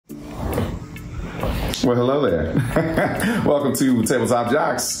Well, hello there. Welcome to Tabletop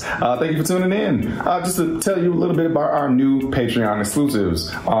Jocks. Thank you for tuning in. Just to tell you a little bit about our new Patreon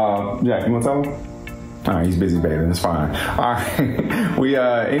exclusives. Jack, you want to tell them? All right, he's busy bathing. It's fine. All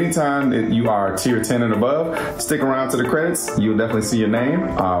right. Anytime that you are tier 10 and above, stick around to the credits. You'll definitely see your name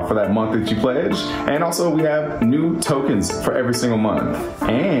for that month that you pledge. And also, we have new tokens for every single month.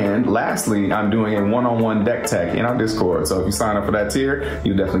 And lastly, I'm doing a one-on-one deck tech in our Discord. So if you sign up for that tier,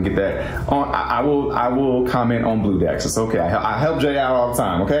 you'll definitely get that. I will comment on blue decks. It's okay. I help Jay out all the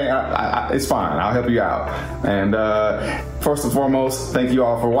time. Okay, it's fine. I'll help you out. And first and foremost, thank you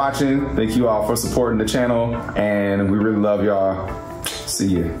all for watching. Thank you all for supporting the channel, and we really love y'all. See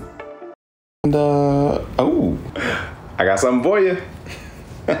you. And oh, I got something for you.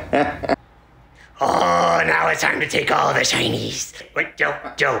 Oh, now it's time to take all the shinies. Wait, Joe,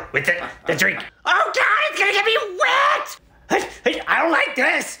 with the drink. Oh God, it's gonna get me wet! I don't like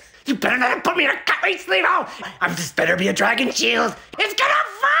this. You better not put me in a cut-rate sleeve-out. I'm just better be a dragon shield. It's gonna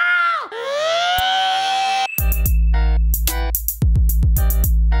fall!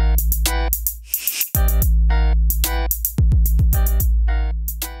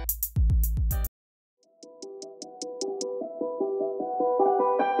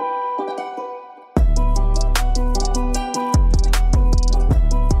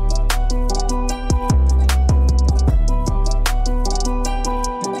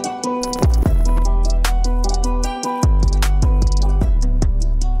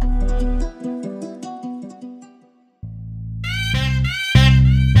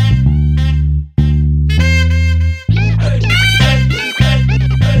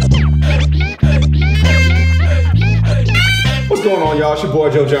 Y'all, it's your boy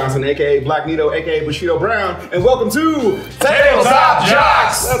Joe Johnson, aka Blackneto, aka Bushido Brown, and welcome to Tabletop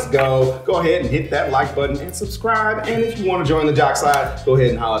Jocks! Let's go. Go ahead and hit that like button and subscribe. And if you want to join the Jock side, go ahead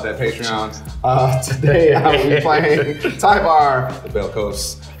and holler at that Patreon. Today I will be playing Tyvar, the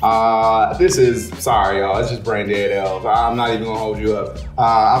Belkos. This is, sorry y'all, it's just brain dead elves. I'm not even gonna hold you up.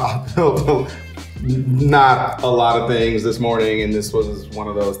 I built not a lot of things this morning, and this was one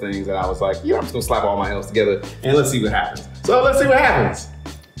of those things that I was like, yeah, I'm just gonna slap all my elves together and let's see what happens. So let's see what happens.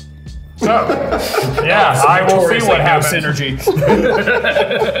 So, yeah, I will see what happens. Synergy.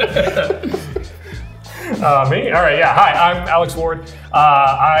 Me? All right, yeah. Hi, I'm Alex Ward. You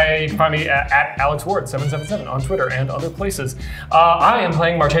can find me at AlexWard777 on Twitter and other places. I am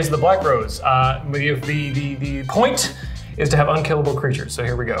playing Marchesa the Black Rose. The point is to have unkillable creatures, so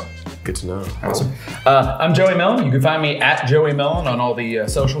here we go. Good to know. Awesome. I'm Joey Millin. You can find me at Joey Millin on all the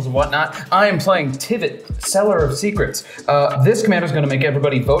socials and whatnot. I am playing Tivit, Seller of Secrets. This commander is going to make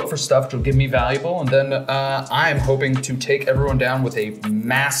everybody vote for stuff to give me valuable, and then I am hoping to take everyone down with a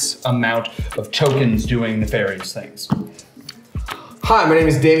mass amount of tokens doing nefarious things. Hi, my name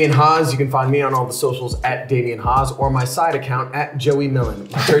is Damien Haas. You can find me on all the socials at Damien Haas or my side account at Joey Millin.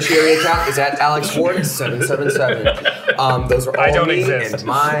 My tertiary account is at AlexWard777. Those are all me and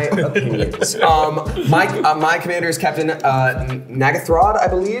my opinions. My commander is Captain Nagathrod, I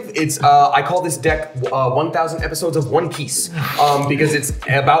believe. It's I call this deck 1,000 episodes of One Piece because it's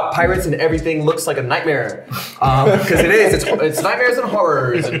about pirates and everything looks like a nightmare. Because it is. It's nightmares and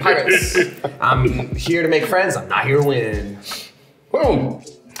horrors and pirates. I'm here to make friends. I'm not here to win. Boom.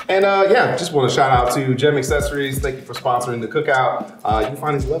 And yeah, just want to shout out to Gem Accessories. Thank you for sponsoring the cookout. You can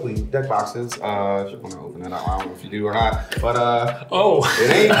find these lovely deck boxes. If you want to open it up, I don't know if you do or not. But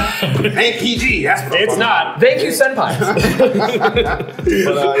it ain't PG. That's what it's not. Thank you, senpai.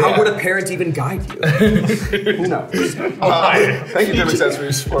 How would a parent even guide you? Who knows? Thank you, Gem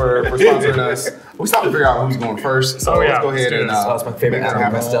Accessories, for sponsoring us. We stopped to figure out who's going first, so let's go ahead and that's my favorite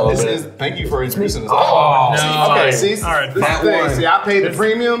thank you for introducing us. Oh, no. Okay, see, all right, this is the thing. See, I paid the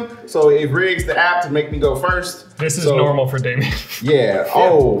premium, so it rigs the app to make me go first. This is normal for Damien. Yeah.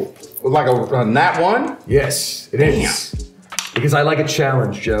 Oh, like a nat one? Yes, it is. Because I like a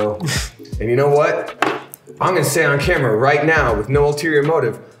challenge, Joe. And you know what? I'm gonna say on camera right now, with no ulterior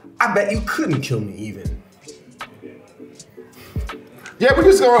motive, I bet you couldn't kill me even. Yeah, we're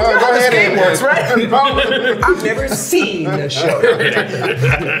just gonna go ahead and works, right? I've never seen the show.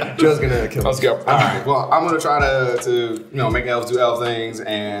 Joe's gonna kill me. Let's go. All right. Well, I'm gonna try to make elves do elf things,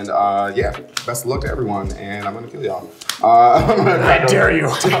 and yeah, best of luck to everyone. And I'm gonna kill y'all. I dare you.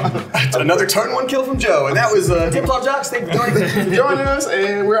 Another turn one kill from Joe, and that was Tabletop Jocks. Thank you for joining us,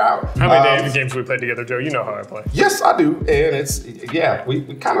 and we're out. How many games we played together, Joe? You know how I play. Yes, I do, and it's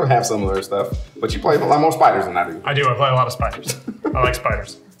we kind of have similar stuff, but you play a lot more spiders than I do. I do. I play a lot of spiders. I like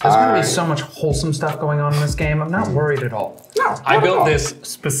spiders. There's going to be so much wholesome stuff going on in this game. I'm not worried at all. No, I built this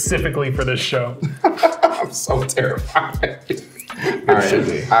specifically for this show. I'm so terrified. All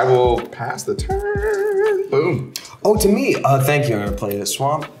right, I will pass the turn. Boom. Oh, to me. Thank you. I'm gonna play the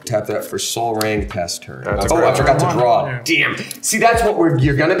swamp. Tap that for Soul Ring. Pass turn. That's Oh, I forgot to draw. Yeah. Damn. See, that's what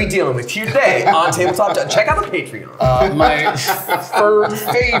you're gonna be dealing with here today on Tabletop Jocks. Check out the Patreon. My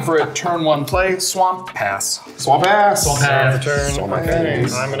favorite turn 1 play, Swamp Pass. Swamp Pass. Swamp Pass. Turn. Swamp Okay.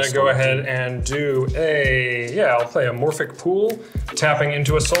 Pass. I'm gonna go ahead and do I'll play a Morphic Pool, tapping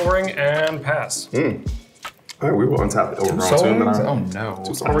into a Soul Ring and pass. All right, we will untap the overgrown tomb. Oh no.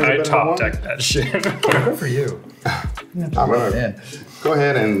 I top deck that shit. Good for you. I'm gonna go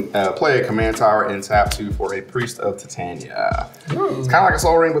ahead and play a command tower and tap 2 for a Priest of Titania. It's kind of like a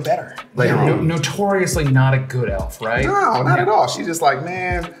Soul Ring, but better. Later on. Notoriously not a good elf, right? No, not at all. She's just like,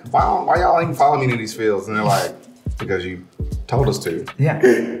 man, why y'all even follow me into these fields? And they're like, because you told us to. Yeah.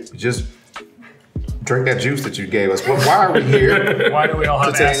 You just drink that juice that you gave us. Well, why are we here? Why do we all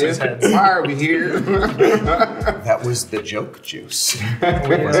have asses heads? Why are we here? That was the joke juice.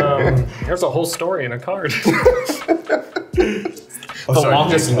 There's a whole story in a card. The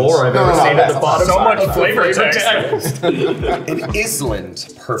longest lore I've ever seen at the bottom. So much flavor text. An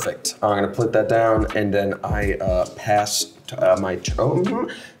island. Perfect. I'm gonna put that down, and then I pass my turn.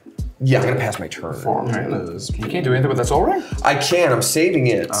 Yeah, I'm gonna pass my turn. 4 manas. You can't do anything with that Soul Ring? I can. I'm saving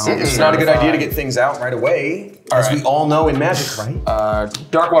it. It's not a good idea to get things out right away, as we all know in Magic, right?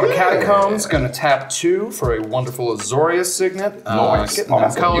 Darkwater Catacombs, gonna tap 2 for a wonderful Azorius Signet. Nice. Getting Oh, them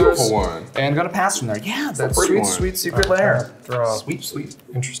that's a colors. beautiful one. And gonna pass from there. Yeah, that's pretty sweet, one. sweet secret lair. Draw. Sweet, sweet.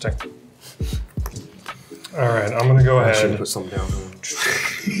 Interesting. All right, I'm gonna go I should ahead. put something down.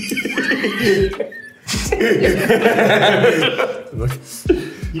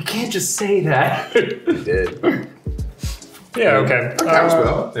 You can't just say that. I did. Yeah, okay.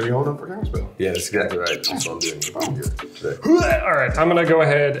 Counterspell. Maybe hold up for counterspell. Yeah, that's exactly right. That's what I'm doing. All right, I'm gonna go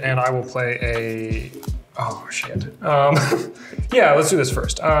ahead and I will play a. Oh shit. Yeah, let's do this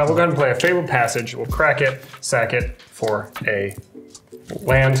first. We'll go ahead and play a Fabled Passage. We'll crack it, sack it for a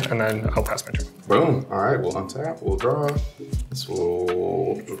land, and then I'll pass my turn. Boom. All right, we'll untap. We'll draw. This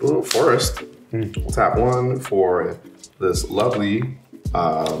will forest. We'll tap 1 for this lovely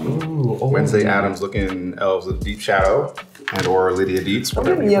Wednesday Addams looking Elves of Deep Shadow and or Lydia Dietz.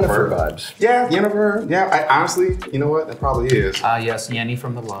 Whatever you prefer. vibes. Yeah, Yennefer. Yeah, I honestly, you know what? It probably is. Yes, Yenny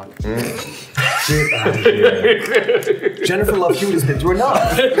from the block. Get out of here. Jennifer Love Hewitt has been through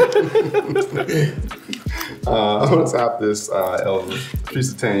enough. I'm gonna tap this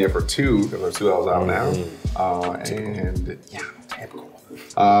Priest of Titania for 2 because there's 2 elves out now. And yeah, typical.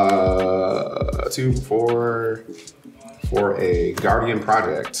 2 for a Guardian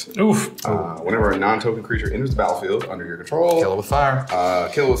Project. Oof. Whenever a non-token creature enters the battlefield under your control, Kill it with fire.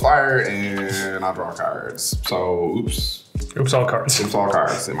 kill it with fire, and I'll draw cards. So, oops. Oops, all cards. Oops, all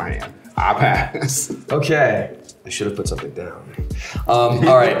cards in my hand. I pass. Okay. I should have put something down. All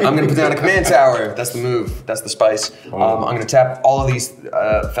right, I'm gonna put down a command tower. That's the move. That's the spice. I'm gonna tap all of these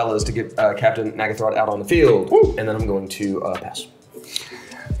fellas to get Captain Nagathrod out on the field, and then I'm going to pass.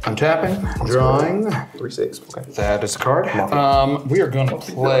 I'm tapping, drawing. 3/6. Okay. That is a card. We are going to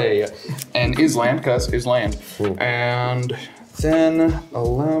play an Island, because Island. And then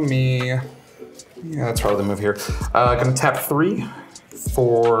allow me. Yeah, that's probably the move here. Gonna tap 3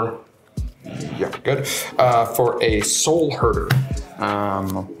 for. Yeah, good. For a Soul Herder.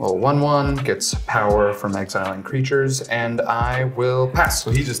 Well, 1/1 gets power from exiling creatures, and I will pass.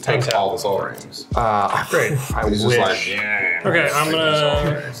 So he just takes all the soul rings. Great. I He's wish. just like, yeah. Okay, I'm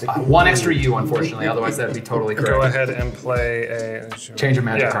gonna 1 extra U, unfortunately. Otherwise, that'd be totally correct. go ahead and play a. Change a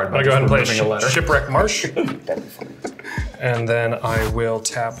magic Yeah, card. I'm by gonna go ahead and play removing a letter. Shipwreck Marsh. And then I will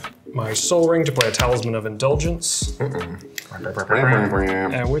tap my Soul Ring to play a Talisman of Indulgence.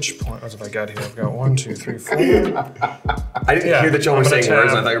 At which point, what have I got here? I've got 1, 2, 3, 4. I didn't hear that y'all were I'm gonna saying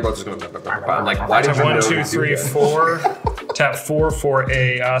words, and I tap- thought you were both just going. I'm like, why did you know? 1, 2, 3, 4. Tap 4 for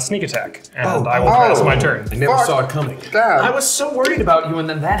a sneak attack, and I will pass my turn. I never saw it coming. I was so worried about you, and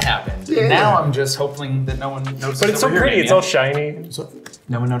then that happened. Yeah. Now I'm just hoping that no one notices. But it's so that we're pretty. here, It's all Damien. shiny.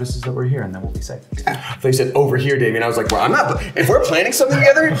 No one notices that we're here, and then we'll be safe. They said over here, Damien. I was like, well, I'm not. If we're planning something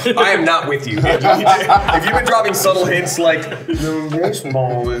together, I am not with you. If you've been dropping subtle hints like, no, this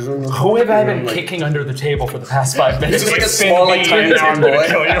ball is. Who have I been kicking under the table for the past 5 minutes? It's just like a It's been small, like, me, tiny and town I'm gonna boy.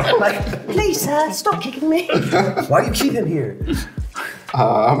 kill you. Like, please, stop kicking me. Why do you keep him here?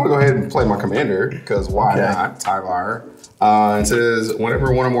 I'm gonna go ahead and play my commander because why not? Tyvar. It says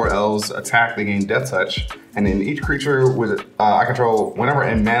whenever one or more elves attack, they gain Death Touch, and then each creature with I control, whenever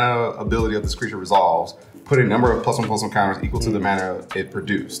a mana ability of this creature resolves, put a number of +1/+1 counters equal to the mana it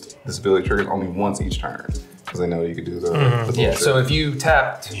produced. This ability triggers only once each turn because I know you could do the Yeah, so if you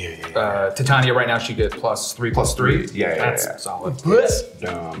tapped Titania right now, she get +3/+3. Yeah, That's yeah. solid. It's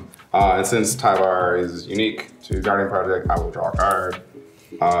dumb. And since Tyvar is unique to Guardian Project, I will draw a card.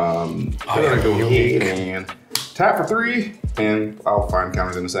 I'm gonna go ahead and tap for 3, and I'll find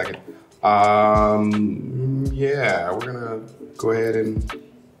counters in a second. Yeah, we're gonna go ahead and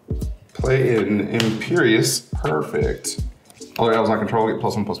play an Imperious. Perfect. Other elves I control get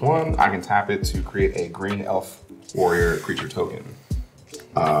 +1/+1. I can tap it to create a green elf warrior creature token.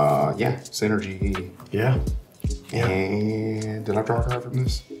 Yeah, synergy. Yeah. And did I draw a card from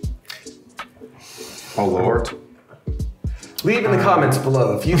this? Oh Lord. Leave in the comments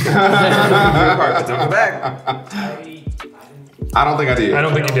below if you can. Don't go back. I don't think I did. I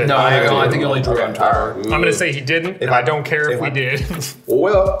don't think you did. No, I think you only drew on Tyvar. I'm gonna say he didn't, and I don't care if we did.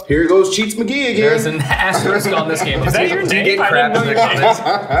 Well, here goes Cheats McGee again. There's an asterisk on this game. Is that your name? Get I crap didn't in know the your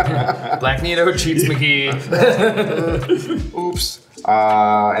comments. Blackneto, Cheats McGee. Oops.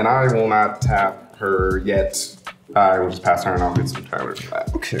 And I will not tap her yet. I will just pass her and I'll get some counters for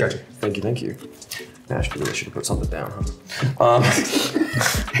that. Okay. Thank you. I really should have put something down, huh?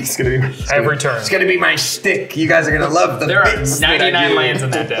 It's gonna be Every turn. It's gonna be my shtick. You guys are gonna love the There are bits that I 99 do. lands in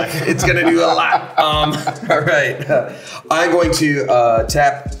that deck. It's gonna do a lot. All right. I'm going to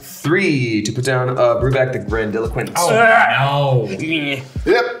tap 3 to put down Brewback the Grandiloquent. Oh, no.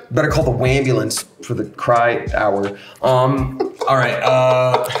 Yep. Better call the Wambulance for the cry hour. All right.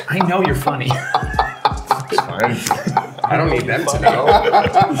 I know you're funny. I don't need them to know.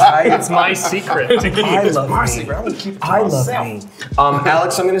 It's my secret. I love me. I love me.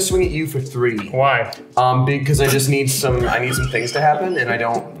 Alex, I'm gonna swing at you for 3. Why? Because I just need some things to happen, and I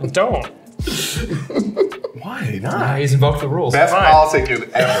don't. Don't. Why Nah, not? he's invoked the rules. Best Fine. politic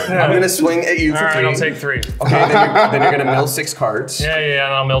ever. I'm gonna swing at you All for right, 3. I'll take 3. Okay, then you're gonna mill 6 cards. Yeah,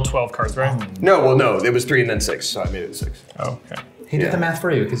 and I'll mill 12 cards, right? No, it was 3 and then 6, so I made it 6. Oh, okay. He did the math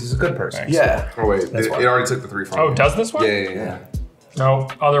for you because he's a good person. Yeah. Oh wait, it why. already took the 3 from Oh, me. does this one? Yeah. No,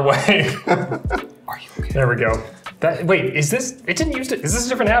 other way. Are you okay? There we go. Wait, is this? It didn't use it. Is this a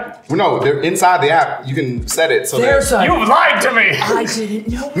different app? Well, no, they're inside the app. You can set it so There's that a... You lied to me. I didn't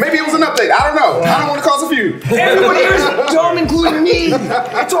know. maybe it was an update. I don't know. I don't want to cause a feud. Everybody here is dumb, including me.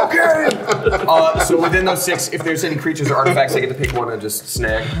 It's okay. So within those 6, if there's any creatures or artifacts, I get to pick one and just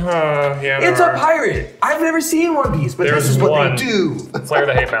snag. Yeah. It's a pirate. I've never seen One Piece, but There's this is what one. they do. Flare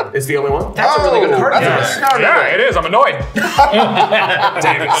the hate bound. It's the only one. That's a really good card. That's a good card. Yeah, it is. I'm annoyed.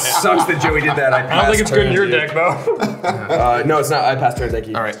 Damn, it sucks that Joey did that. I don't think it's good in your deck though. No, it's not. I passed turn. Thank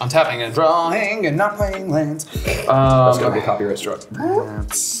you. All right, I'm tapping and drawing and not playing lands. That's gonna be a copyright struck.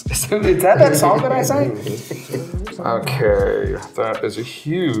 Is that song that I sang? Okay, that is a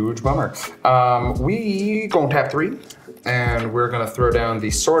huge bummer. We gonna tap 3, and we're gonna throw down the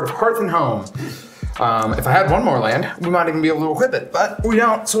Sword of Hearth and Home. If I had one more land, we might even be able to equip it, but we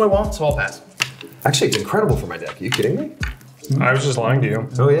don't, so I won't, so I'll pass. Actually, it's incredible for my deck. Are you kidding me? I was just lying to you.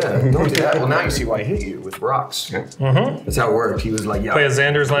 Oh yeah. Don't do that. Well, now you see why I hit you with rocks. That's how it worked. He was like, yeah. Play a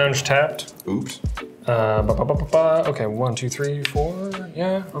Xander's Lounge tapped. Oops. Okay, 1, 2, 3, 4.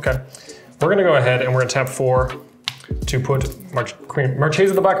 Yeah, okay. We're gonna go ahead and we're gonna tap 4 to put Marchesa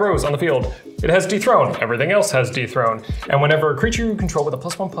of the Black Rose on the field. It has Dethrone. Everything else has Dethrone. And whenever a creature you control with a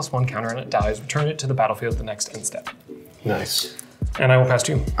 +1/+1 counter and it dies, return it to the battlefield the next end step. Nice. And I will pass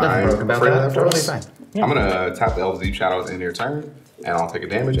to you. I'm broke about afraid that. of that for us. Totally fine. I'm gonna tap the Elves Deep Shadows in your turn, and I'll take a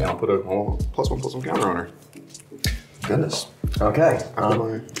damage, and I'll put a +1/+1 counter on her. Goodness. Okay.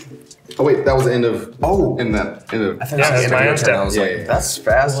 Oh wait, that was the end of. Oh. in that end of. I thought Yeah, it was that's the my end end of your turn. I step. was Yeah, like, yeah. that's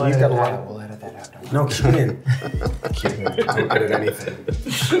fast. You've got a lot. We'll edit that out. No kidding. Kidding. Don't edit anything.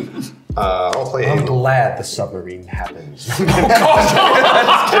 I'll play I'm a. glad the submarine happens. The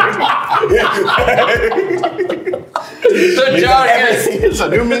joke is... It's a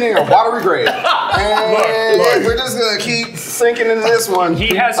new meaning of watery grave. And we're just gonna keep sinking into this one.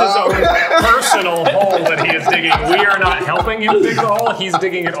 He has his own personal hole that he is digging. We are not helping him dig the hole. He's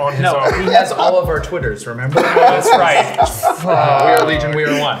digging it on his No, own. he has all of our Twitters, remember? That's right. We are Legion, we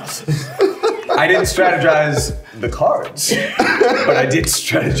are one. I didn't strategize the cards, but I did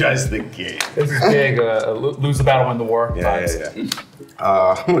strategize the game. This is big, lose the battle, win the war. Yeah.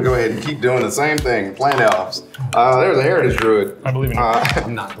 I'm gonna go ahead and keep doing the same thing. Playing elves. There's a heritage druid. I believe in you.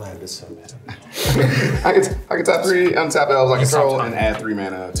 I'm not glad this so bad. I can tap 3 untap elves I control and add 3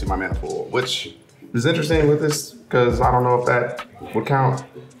 mana to my mana pool, which is interesting with this because I don't know if that would count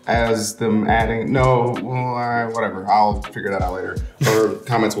as them adding. No, well, whatever. I'll figure that out later. Or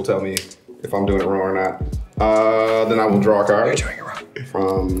comments will tell me if I'm doing it wrong or not. Then I will draw a card. You're doing it wrong.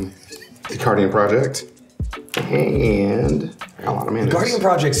 From the Guardian Project. And a lot of mana. Guardian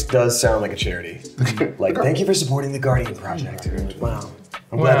Projects does sound like a charity. Like, thank you for supporting the Guardian Project. Wow.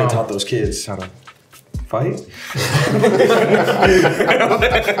 I'm glad they taught those kids how to Fight?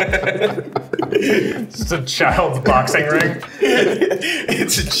 It's a child's boxing ring.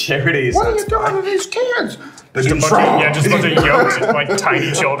 It's a charity. What are you doing to these kids? Just a bunch of yoked, like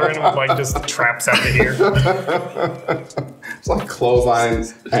tiny children with like just traps out to here. It's like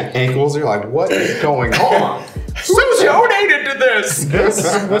clotheslines and ankles. You're like, what is going on? Who donated to this? This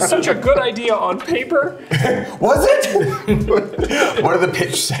was such a good idea on paper. Was it? What did the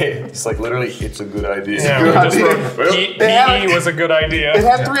pitch say? It's like literally, it's a good idea. Yeah, Good we just idea. wrote Well, PE was a good idea. It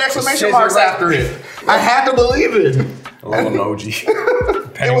had 3 exclamation marks after it. I had to believe it. A little emoji.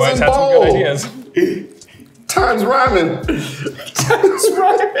 Pennywise in had some good bold. ideas. Times rhyming. That's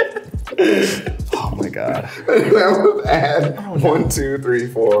right. Oh my god. That would add 1, 2, 3,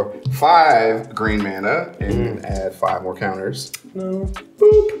 4, 5 green mana and add 5 more counters. No.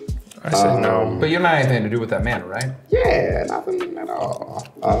 Boop. I said no. But you don't have anything to do with that mana, right? Yeah, nothing at all.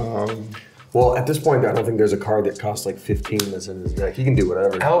 Well, at this point, I don't think there's a card that costs like 15 that's in his deck. He can do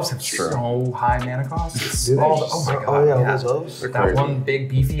whatever. Elves have so high mana costs. Do they? Oh my god. Oh yeah, those elves. That crazy. one big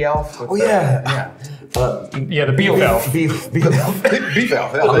beefy elf. With Oh the- yeah. Yeah, the beef elf. Beef elf. Beef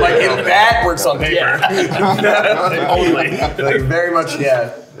elf. Like if that works on paper. Only. Like very much,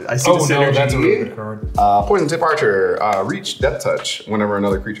 yeah. I see Oh the no, synergy. that's a really good card. Poison Tip Archer. Reach Death Touch. Whenever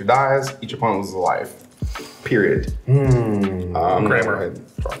another creature dies, each opponent loses a life. Period. Grammar.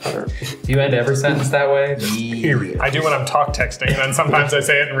 Draw a card. Do you end every sentence that way? Period. I do when I'm talk texting, and then sometimes I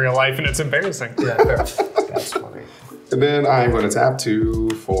say it in real life, and it's embarrassing. Yeah, fair. That's funny. And then I'm going to tap 2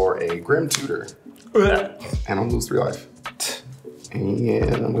 for a Grim Tutor. And I'll lose 3 life.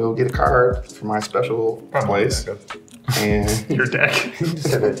 And we'll get a card for my special place. And Your deck. Here's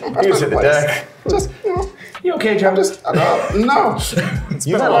the deck. just, You okay, John? no. It's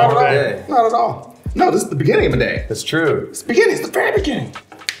been a had a long long day. day. Not at all. No, this is the beginning of the day. That's true. It's the beginning. It's the very beginning.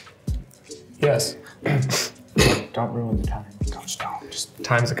 Yes. Don't ruin the time. Just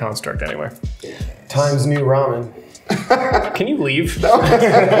Time's a construct anyway. Times New Ramen. Can you leave?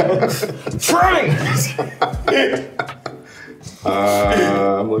 Frank!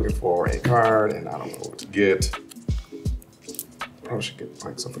 I'm looking for a card, and I don't know what to get. Probably should get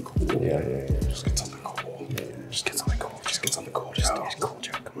like something cool. Yeah. Just get something cool. Just get something cool. Just get something cool. Just cool,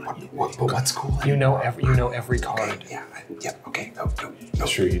 Joe. Come on. What's cool? You know every card. Yeah. Yep. Okay. No. I'm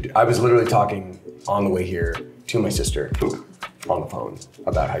sure you do. I was literally talking on the way here to my sister on the phone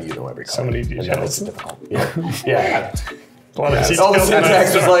about how you know every card. So many And details. that makes it difficult. Yeah. A lot of details. All the in that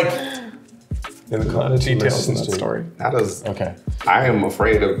syntax was story. like. A lot of details in that story. That is. Okay. I am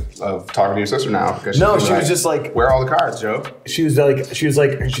afraid of talking to your sister now because No, she's she was just like, where are all the cards, Joe? she's got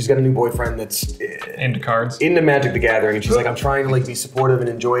a new boyfriend that's Into cards. into Magic the Gathering, and she's like, I'm trying to like be supportive and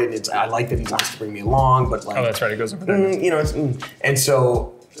enjoy it. And I like that he wants to bring me along, but like, Oh, that's right. It goes over there. you know, and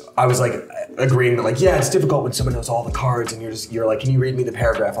so I was like agreeing that like, yeah, it's difficult when someone knows all the cards, and you're like, can you read me the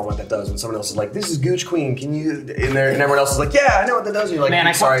paragraph on what that does? When someone else is like, this is Gooch Queen, can you? And everyone else is like, yeah, I know what that does. And you're like, Man,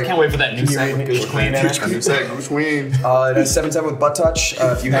 I sorry, can't wait for that new Can you read segment, me- Gooch Queen. in it. You said Gooch Queen. It has 7/7 with butt touch.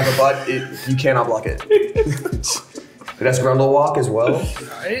 If you have a butt, you cannot block it. It has Grundle Walk as well.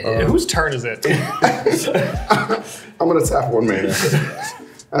 Whose turn is it? I'm gonna tap 1 mana.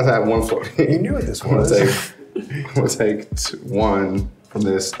 I tap 1 floating. You knew what this I'm was. gonna take 1 from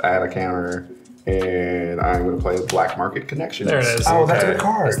this, add a counter, and I'm gonna play Black Market Connections. There it is. Oh, that's a Okay. good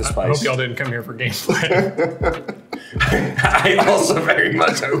card. I hope y'all didn't come here for gameplay. I also very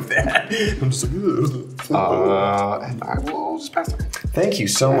much hope that. I'm just like, And I will just pass it. thank you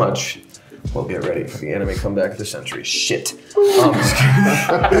so much. We'll get ready for the anime comeback of the century. Shit.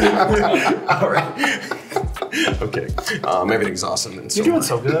 All right. Okay. Everything's awesome. And so You're doing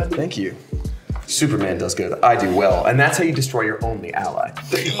so good. Thank you. Superman does good. I do well. And that's how you destroy your only ally.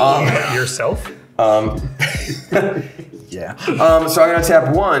 Yourself? Yeah. So I'm going to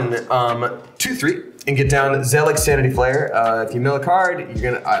tap 1, 2, 3, and get down Zelig Sanity Flare. If you mill a card,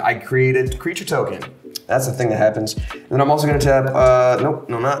 you're gonna. I created creature token. That's the thing that happens. And then I'm also going to tap. Nope,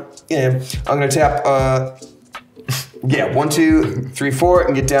 no, not. Yeah. I'm going to tap. 1, 2, 3, 4,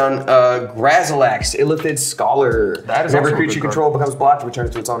 and get down Grazilax, Illithid Scholar. That is whenever also a a creature good you control becomes blocked, return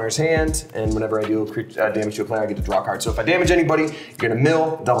it to its owner's hand. And whenever I do damage to a player, I get to draw a card. So if I damage anybody, you're going to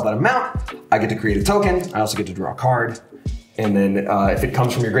mill double that amount. I get to create a token. I also get to draw a card. And then if it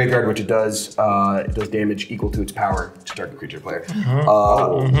comes from your graveyard, which it does damage equal to its power to target creature player.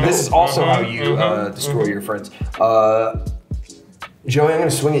 This is also how you destroy your friends. Joey, I'm going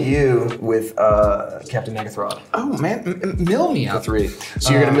to swing at you with Captain Nagathrod. Oh man, mill me A out. 3.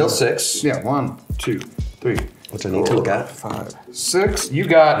 So you're going to mill 6. Yeah, 1, 2, 3. Which I need to look at. 5, 6. You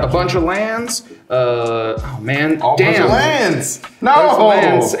got a bunch of lands. Oh man, Bunch of lands. No. Bunch of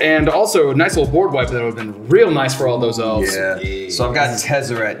lands, and also a nice little board wipe that would have been real nice for all those elves. Yeah. So I've got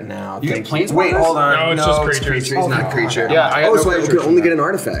Tezzeret now. You get planeswalkers? Wait, hold on. No, it's just creatures. He's not creature. Yeah, I got no so I creatures can only from get an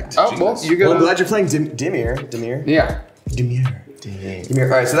artifact. Oh well, you Well, I'm got. glad you're playing Dimir. Yeah. Dimir. All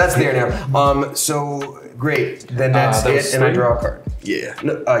right, so that's there now. So great. Then that's that was it, and I 3? draw a card. Yeah.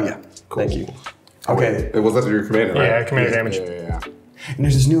 No, yeah. Cool. Thank you. Okay. It was after your commander, right? Yeah, commander damage. Yeah. And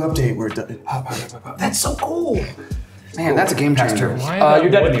there's this new update where it does. That's so cool. Man, that's a game changer. Why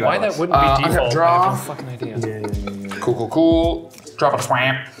You're dead to me. why that wouldn't I'm be gonna default? draw. I have no fucking idea. Cool. Drop a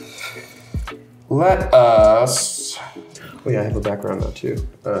swamp. Let us. Oh yeah, I have a background now too.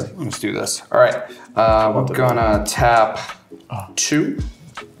 Let's do this. All right. We're gonna tap 2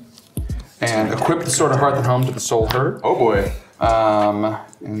 and equip the Sword of Hearth and Home to the Soul Herder. Oh boy.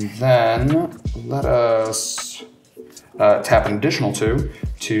 And then let us tap an additional 2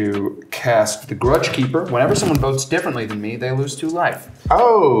 to cast the Grudge Keeper. Whenever someone votes differently than me, they lose 2 life.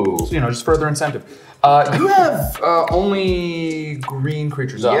 Oh. So, just further incentive. You have only green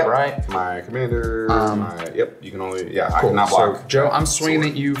creatures up, right? My commander. Yep. You can only. Yeah. I Cool. cannot block. So, Joe, I'm swinging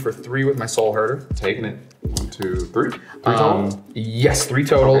at you for 3 with my Soul Herder. Taking it. 1, 2, 3. 3 total. Yes, 3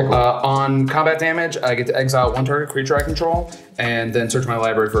 total. Okay, cool. On combat damage, I get to exile 1 target creature I control, and then search my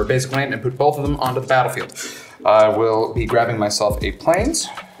library for a basic land and put both of them onto the battlefield. I will be grabbing myself a plains.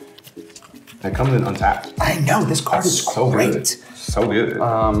 It comes in untapped. I know this card is So great. good. So good.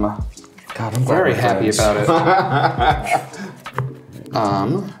 God, I'm very happy about it.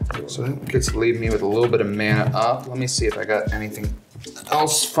 So that gets to leave me with a little bit of mana up. Let me see if I got anything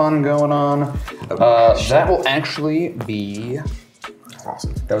else fun going on. That will actually be.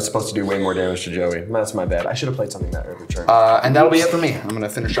 Awesome. That was supposed to do way more damage to Joey. That's my bad. I should have played something that every turn. And that'll be it for me. I'm gonna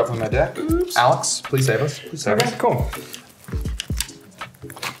finish up on my deck. Oops. Alex, please save us. Please save us. Cool.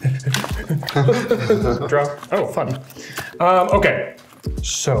 Draw. Oh, fun. Okay.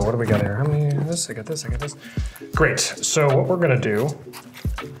 So what do we got here? How many? This. I got this. I got this. Great. So what we're gonna do?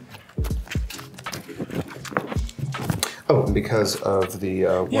 Oh, because of the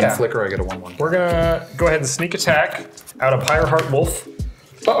 1 flicker, I get a 1/1. We're gonna go ahead and sneak attack out a Pyreheart Wolf.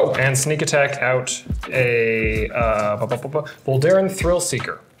 Oh, And sneak attack out a Voldaren Thrill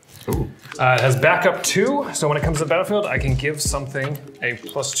Seeker. Ooh. It has backup 2, so when it comes to the battlefield, I can give something a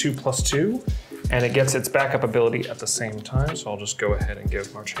 +2/+2, and it gets its backup ability at the same time. So I'll just go ahead and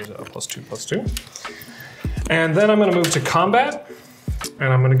give Marchesa a +2/+2. And then I'm gonna move to combat,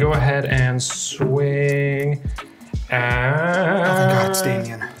 and I'm gonna go ahead and swing at... oh thank God, it's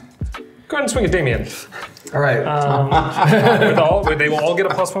Damien. Go ahead and swing at Damien. All right. They will all get a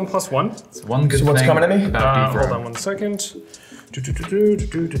 +1/+1. It's one good So what's thing coming at me? about Hold on 1 second.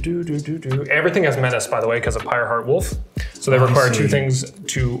 Everything has menace, by the way, because of Pyreheart Wolf. So they require 2 things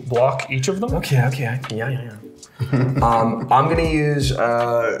to block each of them. Okay. Yeah. I'm gonna use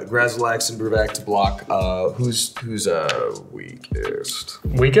Grazalax and Bruvac to block. Who's weakest?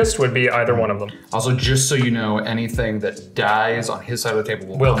 Weakest would be either one of them. Also, just so you know, anything that dies on his side of the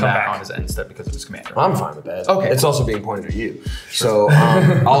table will come back on his end step because of his commander. I'm fine with that. Okay. It's also being pointed at you. So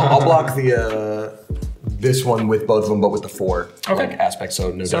I'll block the this one with both of them, but with the 4 like, aspect.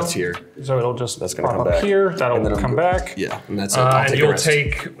 So no deaths here. So it'll just That's gonna pop come up back. here. That'll And then come back. Yeah, and that's it. I'll And take the you'll rest.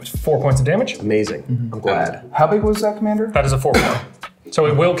 take 4 points of damage. Amazing. I'm glad. How big was that, Commander? That is a 4/4. So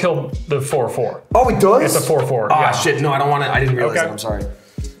it will kill the 4/4. Oh, it does? It's a 4/4. Ah, yeah. shit. No, I don't want to. I didn't realize Okay. that. I'm sorry.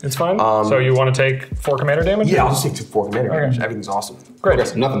 It's fine. So you want to take 4 commander damage? Yeah, I'll just take 4 commander damage. Okay. Everything's awesome. Great. Okay,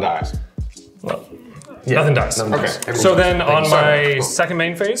 so nothing dies. Well, nothing dies. Nothing Okay. dies. Everything's So then on Sorry. my second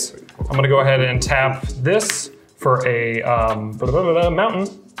main phase, I'm gonna go ahead and tap this for a mountain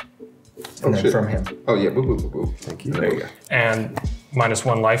and then shit. from him. Oh yeah, boo boo boo boo. Thank you. There you go. and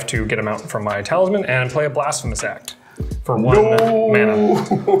 -1 life to get a mountain from my talisman and play a blasphemous act for 1 mana.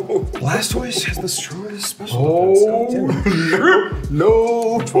 Blastoise has the shortest special defense.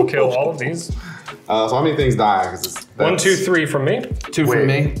 No. We'll kill all of these. So how many things die? 'Cause it's- 1, 2, 3 from me. 2 from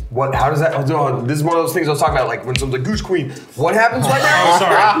me. What? How does that? Oh, this is one of those things I was talking about, like when someone's like Goose Queen. What happens right now? Oh,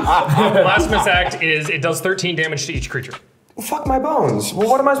 sorry. Blasphemous act is it does 13 damage to each creature. Well, fuck my bones. Well,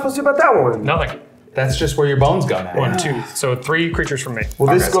 what am I supposed to do about that one? Nothing. That's just where your bones go now. 1, 2. So 3 creatures from me.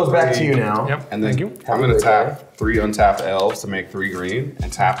 Well, this Okay, goes so back to three- you now. Yep. And then Thank you. I'm gonna Happy tap 3 untapped elves to make 3 green,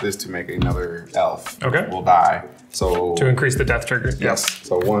 and tap this to make another elf. Okay. Will die. So To increase the death trigger. yes.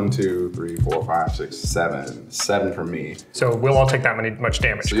 So 1, 2, 3, 4, 5, 6, 7. 7 from me. So we'll all take that much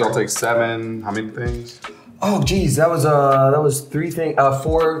damage. So y'all take 7. How many things? Oh, geez, that was 3 things.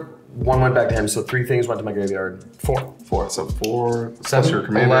 4 1 went back to him, so 3 things went to my graveyard. 4. 4. So 4 plus 7, your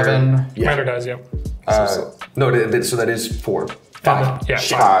commander. 11. Commander dies, yeah. No, so that is 4. 5. Yeah,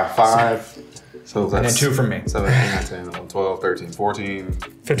 5. So that's And then 2 from me. 7, 8, 9, 10, 11, 12, 13, 14.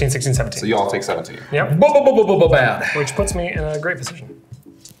 15, 16, 17. So you all take 17. Yep. Bad. Which puts me in a great position.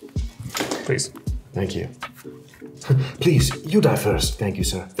 Please. Thank you. Please, you die first. Thank you,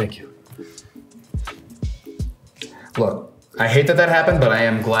 sir. Thank you. Look, I hate that happened, but I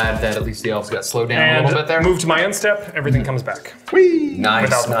am glad that at least the elves got slowed down a little bit there. Move to my end step, everything comes back. Whee! Nice,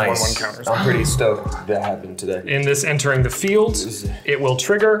 Without the nice. 1/1 counters. I'm pretty stoked that happened today. In this entering the field, it will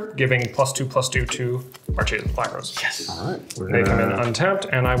trigger, giving +2/+2 to Marchese the Black Rose. Yes. All right. They come in untapped,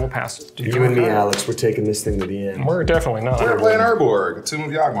 and I will pass. To You and me, Alex, we're taking this thing to the end. We're definitely not. We're playing Urborg, Tomb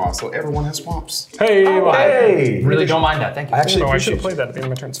of Yawgmoth, so everyone has swamps. Hey, Hey! Really don't mind that. Thank you. I actually No, I appreciate should have it. played that at the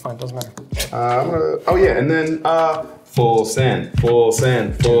end of my turn. It's fine, doesn't matter. I'm gonna. Oh yeah, and then full send, full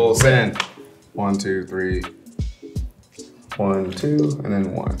send, full send. 1, 2, 3. 1, 2, and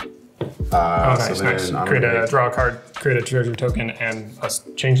then 1. Oh, nice, so nice. then I'm Create gonna a draw a card, create a treasure token, and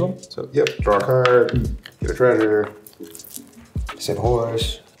change them. So yep, draw a card, get a treasure. Save a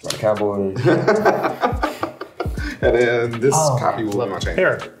horse, ride a cowboy. And then this copy will be my change.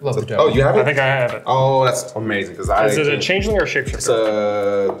 Here. Love the Oh, you have it? I think I have it. Oh, that's amazing because I. Is it a changeling or a shapeshifter? It's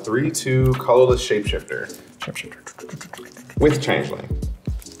a 3/2 colorless shapeshifter with changeling.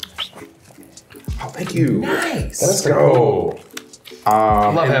 Oh, thank you. Nice. Let's go.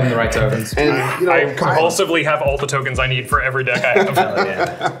 I love having the right tokens. And you know, I compulsively have all the tokens I need for every deck I have. Oh, yeah.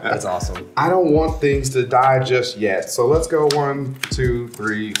 That's awesome. I don't want things to die just yet. So let's go 1, 2,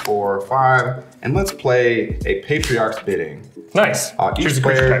 3, 4, 5, and let's play a Patriarch's Bidding. Nice. Each Choose a creature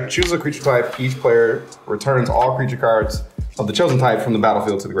player type. chooses a creature type. Each player returns all creature cards of the chosen type from the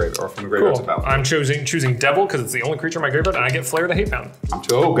battlefield to the graveyard, or from the graveyard to the Cool. battlefield. I'm choosing Devil because it's the only creature in my graveyard, and I get Flare to Hatebound.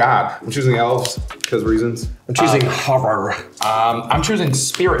 Oh God, I'm choosing elves because reasons. I'm choosing horror. I'm choosing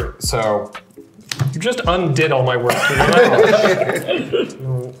Spirit, so You just undid all my work.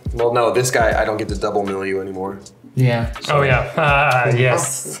 Well, no, this guy, I don't get to double mill you anymore. yeah. Oh yeah.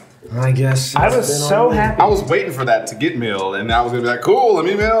 Yes. I guess. I was so happy. I was waiting for that to get milled, and I was gonna be like, cool, let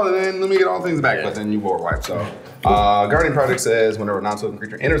me mill, and then let me get all things back. But then you board wipe. So, Guardian Project says whenever a non-token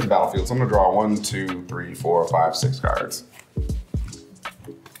creature enters the battlefield, so I'm gonna draw 1, 2, 3, 4, 5, 6 cards.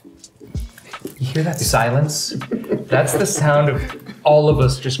 You hear that silence? That's the sound of all of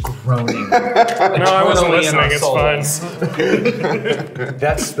us just groaning. No, I wasn't Eternally in our listening. It's souls. fine.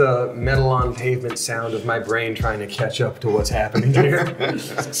 That's the metal on pavement sound of my brain trying to catch up to what's happening here.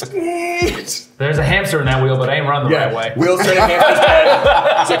 There's a hamster in that wheel, but I ain't run the right way. Wheels turning hamster's head.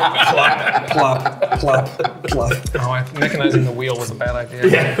 It's like plop, plop, plop, plop. Oh, mechanizing the wheel was a bad idea.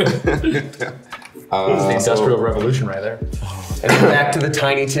 It's the Industrial Revolution right there. And then back to the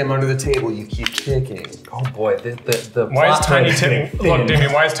Tiny Tim under the table. You keep kicking. Oh boy, the Why is plot Tiny thread Tim? is thin. Look,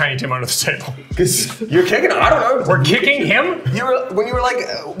 Damien, why is Tiny Tim under the table? Because you're kicking. I don't know. We're kicking him? You were when you were like,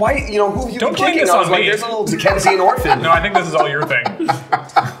 why? You know who you Don't been blame kicking? this I was on like, me. there's a little Dickensian orphan. No, I think this is all your thing.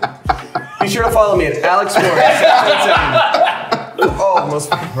 Be sure to follow me at Alex Ward. Oh, most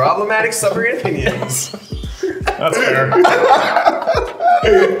problematic submarine opinions. That's fair.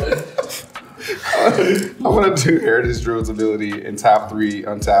 I'm gonna do Heritage Druid's ability and tap 3,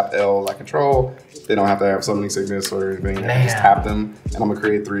 untap L I control. They don't have to have summoning sickness or anything. I just tap them, and I'm gonna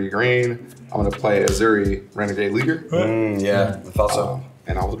create 3 green. I'm gonna play Azuri Renegade Leaguer. Yeah, I thought so.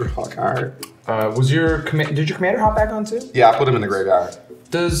 And I will draw a card. Did your commander hop back on too? Yeah, I put him in the graveyard.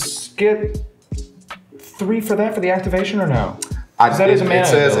 Does get 3 for that for the activation or no? That is a mana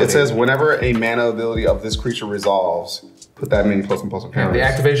ability. It says whenever a mana ability of this creature resolves, put that many plus and plus Yeah, counters. the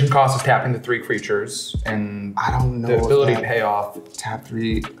activation cost is tapping the 3 creatures, and I don't know the if ability that- payoff. Tap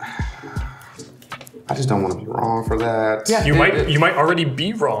 3. I just don't want to be wrong for that. Yeah. You might already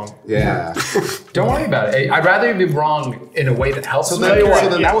be wrong. Yeah. Don't worry about it. I'd rather you be wrong in a way that helps. So me. then, so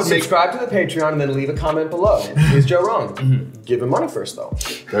then that would make. Subscribe to the Patreon and then leave a comment below. Is Joe wrong? Give him money first, though.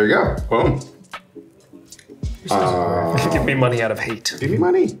 There you go. Boom. Give me money out of hate. Give me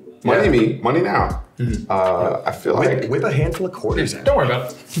money. Money me. Money now. I feel like. Whip a handful of quarters at Don't worry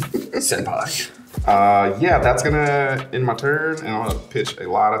about it. Senpai. Yeah, that's gonna end my turn, and I'm gonna pitch a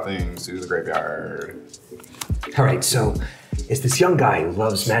lot of things to the graveyard. All right, so it's this young guy who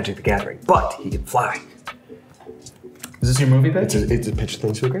loves Magic the Gathering, but he can fly. Is this your movie pitch? It's a pitch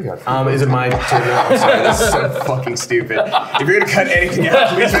thing to a graveyard. Is it my turn? I'm sorry, this is so fucking stupid. If you're gonna cut anything out,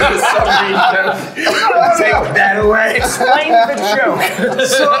 please do the submarine joke. Take that away. Explain the joke.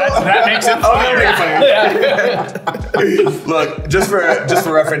 That makes it funny. Look, just for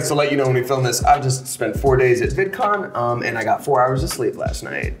reference to let you know when we film this, I've just spent 4 days at VidCon, and I got 4 hours of sleep last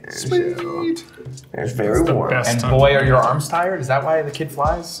night. Sweet. It's very warm. And boy, are your arms tired? Is that why the kid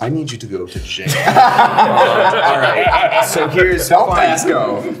flies? I need you to go to jail. All right. So here's Fine.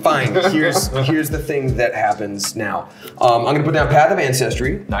 Here's the thing that happens now. I'm gonna put down Path of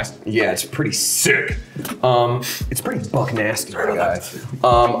Ancestry. Nice. Yeah, it's pretty sick. It's pretty buck nasty, my guy.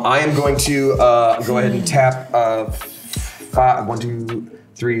 I am going to go ahead and tap 1, 2,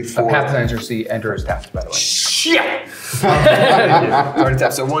 3, 4. Path of Ancestry enter is tapped, by the way. Shit! Already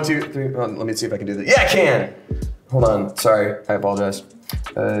tapped. So 1, 2, 3. Let me see if I can do this. Yeah, I can. Hold on. Sorry, I apologize.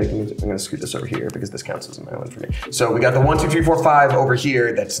 I'm gonna scoot this over here because this counts as an island for me. So we got the 1, 2, 3, 4, 5 over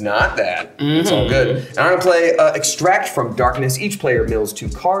here. That's not that. It's all good. And I'm gonna play Extract from Darkness. Each player mills 2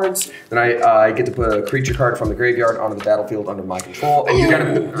 cards. Then I get to put a creature card from the graveyard onto the battlefield under my control. And you get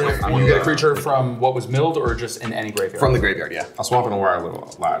a creature from what was milled or just in any graveyard? From the graveyard, yeah. I'm swapping a wire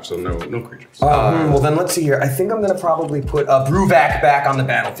little live, so no creatures. Well then let's see here. I think I'm gonna probably put Bruvac back on the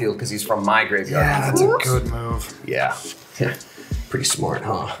battlefield because he's from my graveyard. Yeah, that's a good move. Yeah. Pretty smart,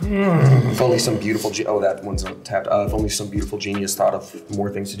 huh? If only some beautiful that one's untapped. If only some beautiful genius thought of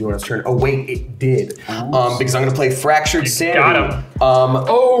more things to do on his turn. Oh wait, it did. Because I'm gonna play Fractured Sanity. Got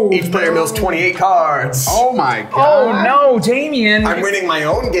him. Each player mills 28 cards. Oh my god. Oh no, Damien! I'm winning my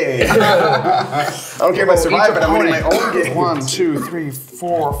own game. I don't care if I survive, but I'm winning my own game. 1, 2, 3,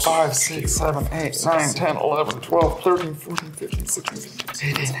 4, 5, 6, 7, 8, 9, 10, 11, 12, 13, 14, 15, 16,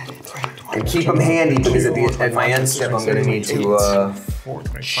 17, 18, 19, 20. And keep them handy because at my end step, I'm gonna need to. 4,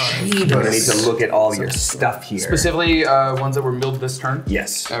 25. I'm gonna need to look at all your stuff here. Specifically, ones that were milled this turn?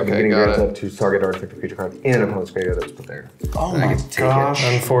 Yes. Okay, got it. To target artifact or creature card in an opponent's graveyard that was put there. Oh my gosh.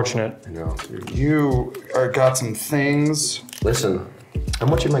 Unfortunate. I know. You got some things. Listen, I'm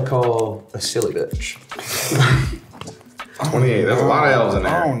what you might call a silly bitch. 28. There's a lot of elves in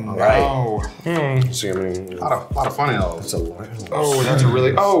there. Oh no. Right. See, I mean, A lot of fun elves. that's a lot. Oh, that's a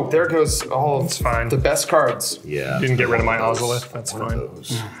really. Oh, there goes all It's fine. the best cards. Yeah. Didn't get rid of my Ozolith. That's fine.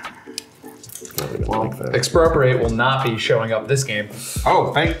 Like that. Expropriate will not be showing up this game.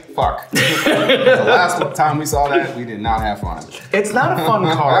 Oh, thank fuck. The last time we saw that, we did not have fun. It's not a fun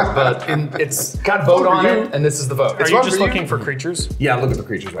card, but it's got vote on it, and this is the vote. Are you just looking for creatures? Yeah, I'm looking for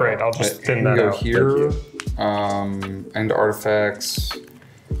creatures. Great, I'll just thin that Go out. here. End artifacts.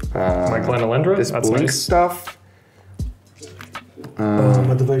 My Glenalendra? This That's blink nice. stuff.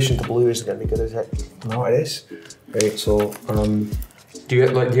 My devotion to blue is gonna be good as heck. No, it is. Right. So, Do you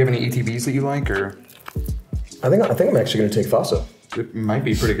have any ETBs that you like, or I think I'm actually gonna take Thassa. It might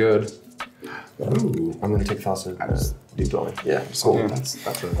be pretty good. Ooh, I'm gonna take Thassa. Deep dwelling. Yeah, Cool. cool. That's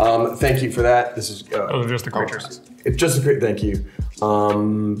a, Thank you for that. This is. Oh, just the creatures. It's just a great. Thank you.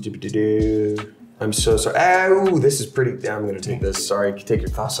 I'm so sorry. Oh, this is pretty. I'm gonna take this. Sorry, take your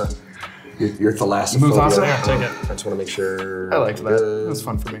Thassa. Your Thalassophobia. Move Thassa? Yeah, take it. I just want to make sure. I liked that. That was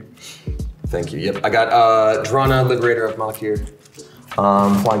fun for me. Thank you. Yep, I got Drana, Liberator of Malakir.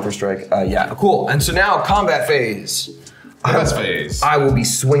 Flying for strike. Yeah, cool. And so now combat phase. Best phase. I will be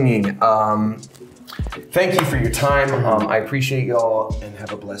swinging. Thank you for your time. I appreciate y'all and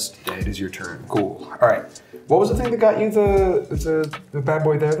have a blessed day. It is your turn. Cool. All right. What was the thing that got you the bad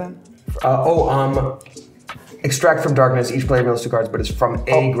boy there then? Extract from Darkness. Each player mills 2 cards, but it's from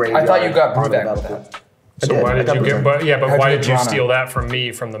a graveyard. I thought you got on the Bruvac with battlefield. that. So why did you get? But How'd why you did get you Drana? steal that from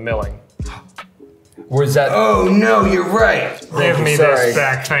me from the milling? Was that? Oh no, you're right. Give me sorry. this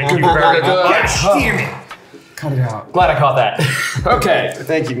back. Thank you very much. Gosh, damn it. Cut it out. Glad I caught that. Okay.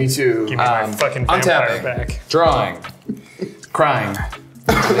 Thank you. Me too. Give me my fucking vampire untapping. back. Drawing. Crying.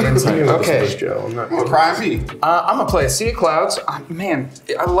 Okay. Joe. I'm not. Crime me. I'm gonna play a Sea of Clouds. Man,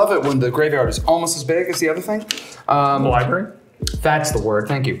 I love it when the graveyard is almost as big as the other thing. Library? That's the word,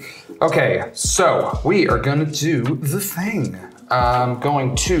 thank you. Okay, so we are gonna do the thing. I'm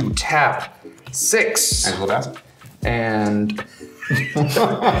going to tap 6. Angela Bassett. And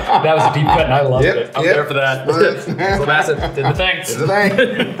that was a deep cut and I loved it. I'm there for that. Angela Bassett did the thing. Is it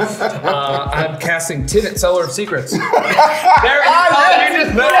thing? I'm casting Tivit, Seller of Secrets. I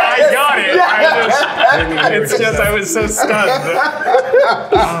got it. It's just I was so stunned.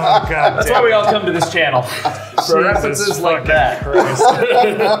 Oh god. That's why we all come to this channel. For references like that.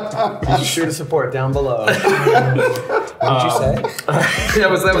 Be sure to support down below. What did you say? that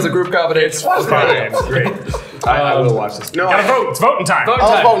was a group combination. Fine. Great. I will watch this. No, Gotta vote. It's voting time. Voting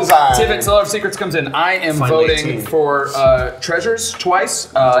Oh, time. voting time. Tivit, Seller of Secrets comes in. I am Finally voting 18. for treasures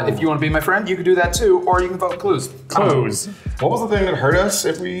twice. If you want to be my friend, you can do that too, or you can vote clues. Clues. What was the thing that hurt us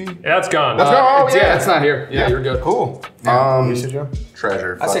if we... Yeah, that's gone. Let's go. Oh, Yeah, it's not here. Yeah, you're good. Cool. You said, Joe?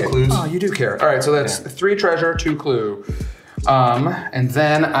 Treasure. I say Fuck it. clues. Oh, you do care. All right, so that's 3 treasure, 2 clue. And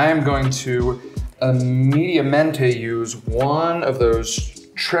then I am going to immediamente use one of those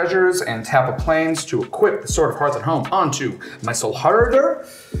treasures and tap a planes to equip the Sword of Hearth at Home onto my Soul Harder.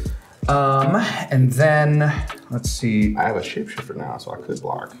 And then, let's see. I have a shapeshifter now, so I could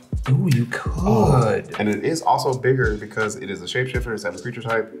block. Ooh, you could. And it is also bigger because it is a shapeshifter, it's at a creature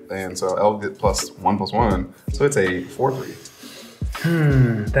type, and so L get +1/+1, so it's a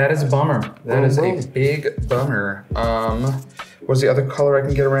 4/3. That is a bummer. That is a big bummer. What's the other color I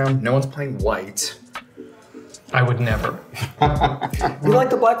can get around? No one's playing white. I would never. You like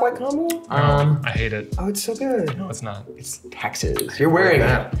the black-white combo? I hate it. Oh, it's so good. No, it's not. It's taxes. You're wearing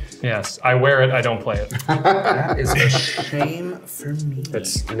it. Yes, I wear it. I don't play it. That is a shame for me.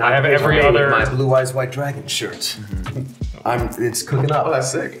 It's not I have good for every me with other- my Blue Eyes White Dragon shirt. It's cooking up. Oh,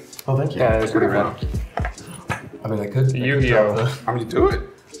 that's sick. Oh, thank you. Yeah, it's pretty rad. I mean, I could. Yu-Gi-Oh. I mean, do it.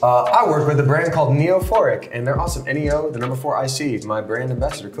 I work with a brand called Neophoric, and they're awesome. NEO, the number 4 IC. My brand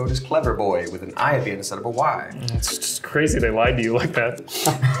ambassador code is Cleverboy with an I at the end instead of a Y. It's just crazy they lied to you like that.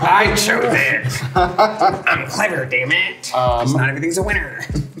 I chose it. I'm clever, damn it. Not everything's a winner.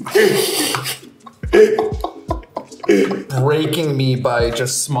 Breaking me by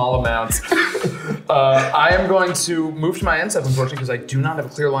just small amounts. I am going to move to my end step, unfortunately, because I do not have a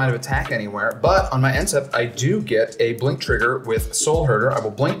clear line of attack anywhere. But on my end step, I do get a blink trigger with Soul Herder. I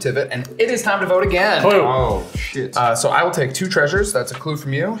will blink Tivit, and it is time to vote again. Clue. Oh, shit. So I will take 2 treasures. That's a clue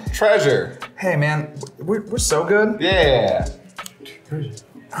from you. Treasure. Hey, man, we're so good. Yeah.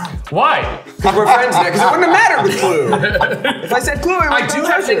 Why? Because we're friends now, because it wouldn't have mattered with Clue. If I said Clue, I do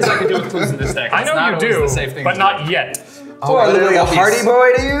have things I can do with clues in this deck. I It's know not you always do, the safe thing but to not do. yet. Oh, I look like a Hardy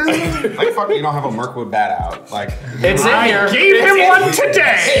Boy to use? Like, fuck, you don't have a Mirkwood bat out. Like, It's in here. Gave him one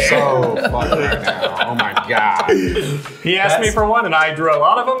today. so fucked right now. Oh my god. He asked me for one, and I drew a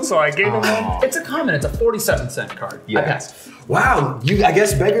lot of them, so I gave him one. It's a common. It's a 47-cent card. I pass. Wow, I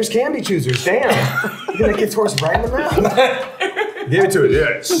guess beggars can be choosers. Damn. You're gonna kick horse right in the mouth. Give it to it. Yeah,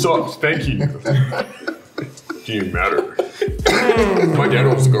 it sucks. Thank you. Didn't matter. My dad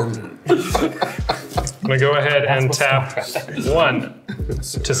owns the government. I'm gonna go ahead and tap 1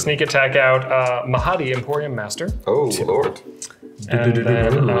 to sneak attack out Mahadi, Emporium Master. Oh, Lord. And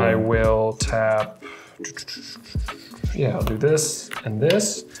then I will tap. Yeah, I'll do this and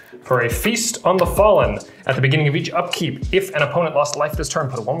this. For a Feast on the Fallen. At the beginning of each upkeep, if an opponent lost life this turn,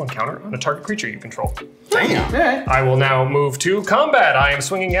 put a 1/1 counter on a target creature you control. Damn. I will now move to combat. I am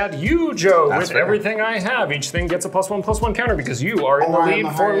swinging at you, Joe, That's with fair. everything I have. Each thing gets a +1/+1 counter because you are in the lead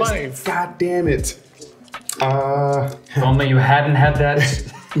for life. God damn it. If only you hadn't had that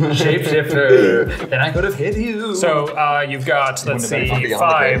shapeshifter, then I could have hit you. So you've got, let's see,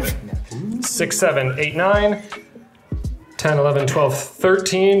 5, 6, 7, 8, 9, 10, 11, 12,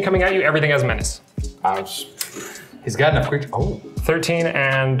 13 coming at you. Everything has menace. Ouch. he's got enough creature. Oh, 13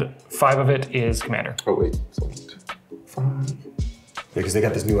 and 5 of it is commander. Oh, wait. So, 5. Yeah, because they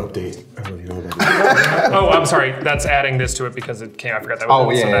got this new update. I don't know if you know about it. Oh, I'm sorry. That's adding this to it because it came. I forgot that was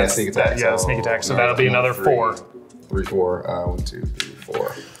Oh, it. yeah, So yeah, that's- sneak attack. Yeah, So, sneak attack. So no, that'll be another 3, 4. 3, 4. 1, 2, 3,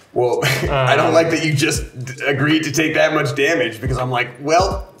 4. Well, I don't like that you just agreed to take that much damage because I'm like,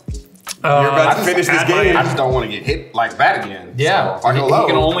 well, you're about to finish this game. I just don't want to get hit like that again. yeah. So, or he go low.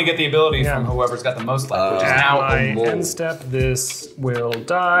 can only get the ability Yeah. from whoever's got the most life, which is At now my low. end step, this will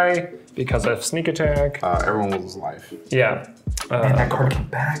die because of sneak attack. Everyone loses life. Yeah. That card came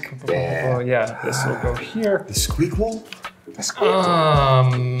back. Yeah. Oh yeah, this will go here. The squeak wall?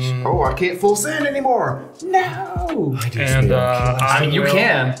 Oh, I can't full send anymore. No. And I You will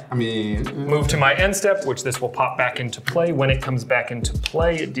can. I mean, move to my end step, which this will pop back into play. When it comes back into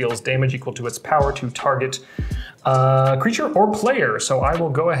play, it deals damage equal to its power to target creature or player. So I will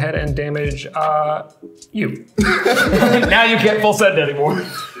go ahead and damage you. Now you can't full send anymore.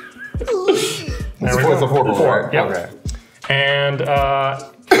 There we it's a go. 4, right? Yep. Okay. And at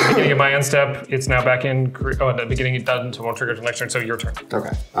the beginning of my end step, it's now back in. Oh, at the beginning it doesn't, so it won't trigger until next turn. So your turn.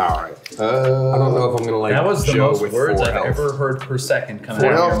 Okay. All right. I don't know if I'm gonna like That was the Joe most with words 4 I've health. ever heard per second coming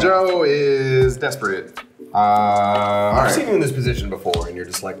Four out Elf of your mouth. Joe is desperate. All I've right. seen you in this position before, and you're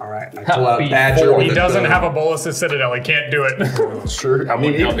just like, all right, I pull out Badger. Before. with He a doesn't thumb. have a Bolus's Citadel. He can't do it. Sure. I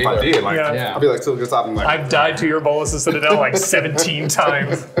mean, even if I did, like, Yeah. I'd be like, still good top. I'm like, I've died to your Bolus's Citadel like 17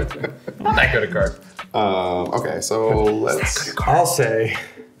 times. Not that good a card. okay, so let's. I'll say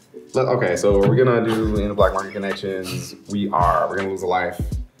Okay, so we're gonna do in the black market connections. We're gonna lose a life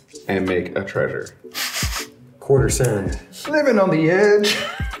and make a treasure. Quarter cent. Living on the edge.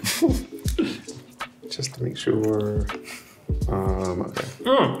 Just to make sure. Okay.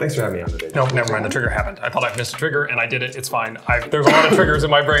 Thanks for having me on today. Nope, never mind. The trigger happened. I thought I missed a trigger, and I did it. It's fine. There's a lot of triggers in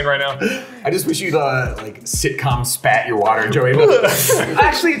my brain right now. I just wish you'd like sitcom spat your water, Joey.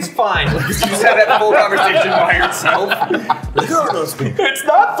 Actually, it's fine. Like, you just had that full conversation by yourself. It's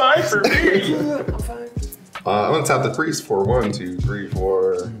not fine for me. I'm gonna tap the priest for 1, 2, 3,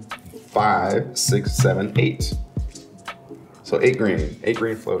 4, 5, 6, 7, 8. So 8 green. 8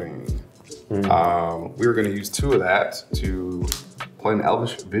 green floating. We were going to use 2 of that to play an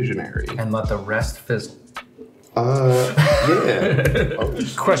Elvish Visionary. And let the rest fizzle. Yeah.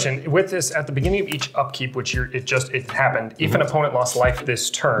 Question: with this, at the beginning of each upkeep, which it happened. If an opponent lost life this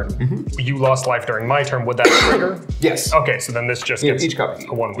turn, you lost life during my turn. Would that trigger? Yes. Okay, so then this just gets each copy. a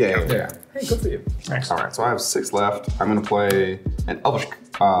 1-1 Yeah. Hey, good for you. Thanks. All right, so I have 6 left. I'm going to play an Elvish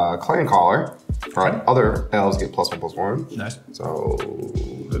Clan Caller. Right, other elves get +1/+1. Nice. So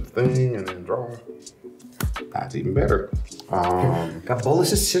good thing, and then draw. That's even better. Got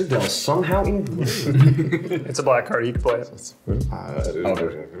Bolus's Citadel somehow in green. It's a black card. You can play it.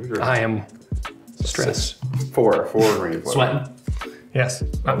 I am stressed. 4 green. Sweating. Yes,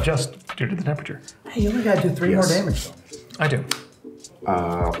 not just due to the temperature. Hey, you only gotta do 3 more damage though. I do.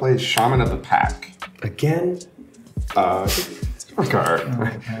 I'll play Shaman of the Pack. Again? Card.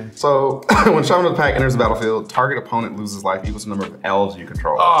 So when Shaman of the Pack enters the battlefield, target opponent loses life equal to the number of elves you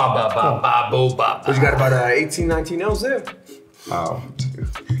control. But you got about 18, 19 elves there. 2,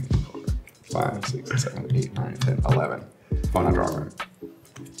 3, 4, 5, 6, 7, 8, 9, 10, 11. Oh, not drawing right.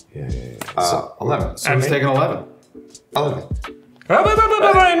 Yeah. 11. So he's taking 11. 11.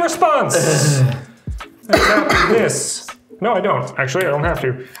 In response, I tap this. No, I don't. Actually, I don't have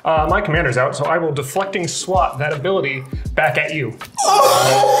to. My commander's out, so I will deflecting swat that ability back at you.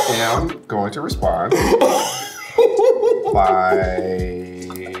 I am going to respond by...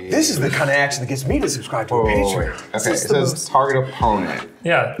 This is the kind of action that gets me to subscribe to a Patreon. Okay, it says target opponent.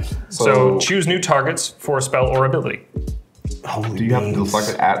 Yeah. So choose new targets for a spell or ability. Do you have to deflect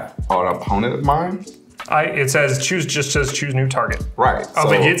it at an opponent of mine? It says choose new target. Right. Oh,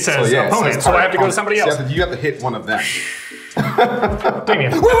 but it says opponent, so I have to go to somebody else. You have to hit one of them.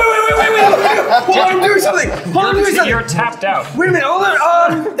 Damien. Wait. Hold on, I'm doing something. You're tapped out. Wait a minute, hold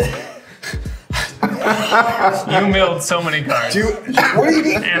on. You milled so many cards. What do you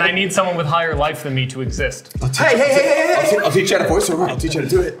mean? And I need someone with higher life than me to exist. Hey. I'll teach you how to voiceover. I'll teach you how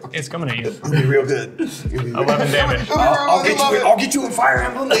to do it. It's coming at you. It'll be real good. 11 damage. I'll get you in Fire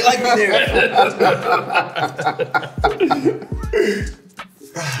Emblem. They like me there.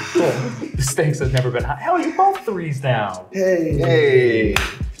 The stakes have never been high. Hell, you both 3s down. Hey.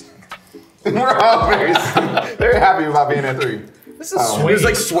 We're all very happy about being at 3. This is sweet. It was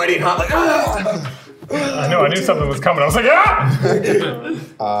like sweating hot, like I know, I knew something was coming. I was like,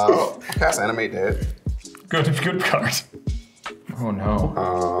 Cast Animate Dead. Good card. Oh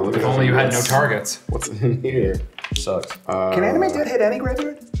no. If only you had no targets. What's in here? Sucks. Can Animate Dead hit any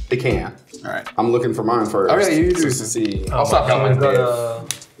graveyard? It can. All right. I'm looking for mine first. Okay, you do. Just to see. I'll stop coming.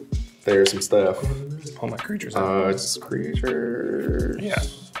 There's some stuff. Pull my creatures out. It's creatures. Yeah.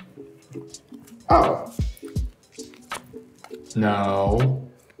 Oh. No.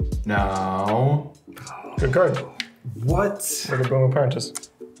 Good card. What? Look at Bloom Apprentice.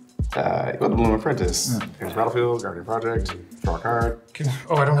 You got the Bloom Apprentice. Here's Battlefield, Guardian Project, draw a card.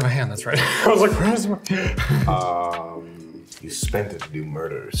 Oh, I don't have a hand, that's right. I was like, where's my... You spent it to do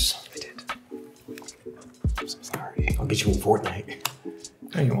murders. I did. I'm so sorry. I'll get you in Fortnite.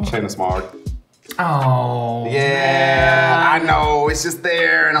 There you want. Chain of Smog. Oh. Yeah, I know. It's just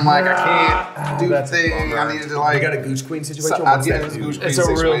there, and I'm like, I can't do the thing. I needed to like. You got a Gooch Queen situation? So, What's yeah, that it's a do? Gooch Queen It's a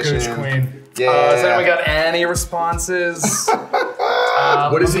real Gooch situation. Queen. Yeah. Has anyone got any responses?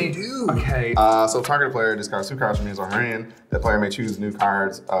 What does he do? Okay. So target player discards 2 cards from his or her hand. That player may choose new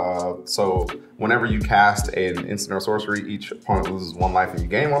cards. So whenever you cast an instant or sorcery, each opponent loses 1 life and you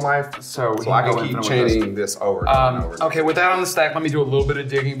gain 1 life. So I can keep chaining this over and over. Okay, with that on the stack, let me do a little bit of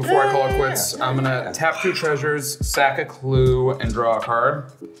digging before I call it quits. I'm gonna tap 2 treasures, sack a clue, and draw a card.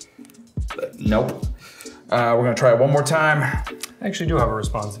 Nope. We're gonna try it one more time. I actually do have a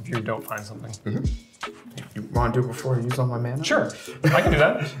response if you don't find something. You want to do it before I use all my mana? Sure, I can do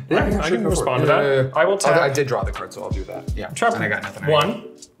that. I can respond to that. Yeah. I will tap. I did draw the card, so I'll do that. Yeah. Trap And I got nothing. 1,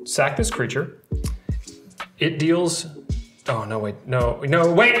 sack this creature. It deals. Oh no! Wait! No!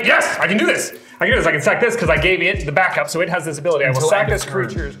 Wait! Yes! I can do this. I can sack this because I gave it the backup, so it has this ability. I will sack this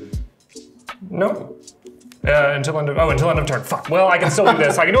creature. No. Until end of turn. Fuck. Well, I can still do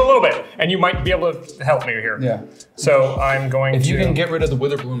this. I can do a little bit, and you might be able to help me here. Yeah. So I'm going to. If you can get rid of the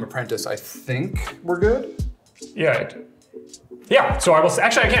Witherbloom Apprentice, I think we're good. Yeah. Yeah. So I will.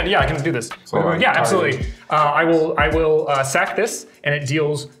 Actually, I can. Yeah, I can do this. So yeah, absolutely. I will sack this, and it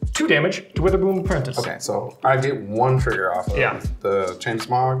deals 2 damage to Witherbloom Apprentice. Okay, so I get 1 trigger off of the Chain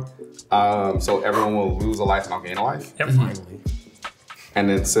Smog. So everyone will lose a life and I'll gain a life. Yep. Finally. And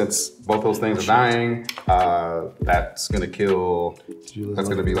then since both those things are dying, that's gonna kill. That's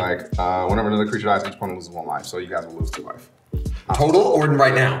gonna be like whenever another creature dies, each opponent loses 1 life. So you guys will lose 2 life. Total or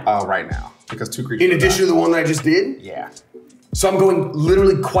right now? Right now, because 2 creatures. In addition to the one that I just did? Yeah. So I'm going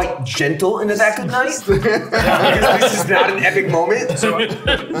literally quite gentle into that good night? Because this is not an epic moment?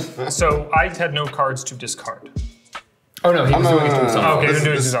 So I had no cards to discard. Oh no, he was doing it to himself. Okay, he was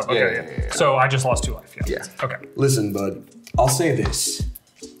doing it to himself. Okay. Yeah. So I just lost 2 life. Yeah. Okay. Listen, bud, I'll say this.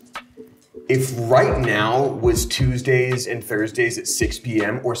 If right now was Tuesdays and Thursdays at 6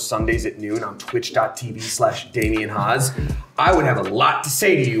 p.m. or Sundays at noon on twitch.tv/Damien Haas, I would have a lot to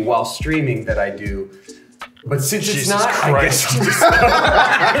say to you while streaming that I do. But since it's not, I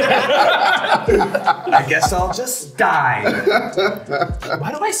guess I'll just die.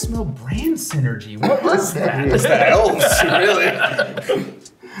 Why do I smell brand synergy? What was that? It's the elves, really.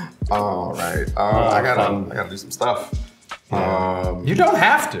 All right. I gotta do some stuff. You don't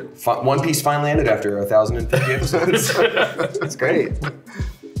have to. One Piece finally ended after 1,050 episodes. That's great.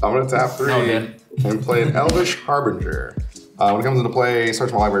 I'm gonna tap 3 and play an Elvish Harbinger. When it comes into play,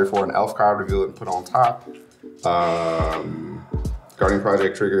 search my library for an elf card, reveal it, and put it on top. Guardian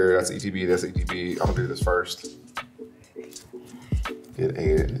Project trigger, that's ETB, that's ETB. I'm gonna do this first. Get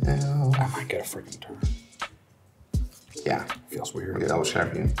an elf. I might get a freaking turn. Yeah. Feels weird. Get Elvish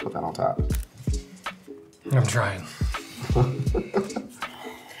Champion, put that on top. I'm trying.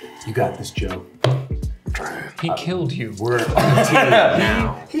 You got this, Joe. I'm trying. He killed you. We're on the team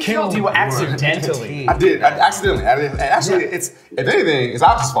now. He killed you accidentally. I did, accidentally. Actually, if anything, it's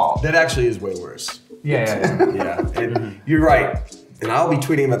Optus' fault. That actually is way worse. Yeah. Yeah, and you're right. And I'll be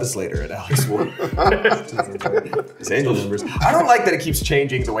tweeting about this later at Alex Ward. His angel numbers. I don't like that it keeps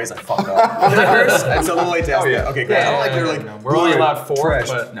changing the ways I fuck up. It's a little late to ask that. Okay, great. I don't like they're like, we're only allowed 4,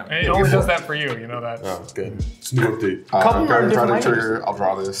 but no. It only does that for you. You know that. Oh, good. It's a new update. Guardian Project trigger, I'll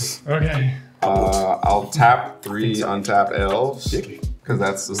draw this. Okay. I'll tap 3 untapped elves, because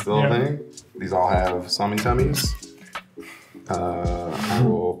that's still a thing. These all have summy tummies. I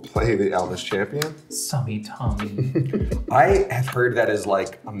will play the Elvish Champion. Summy tummy. I have heard that as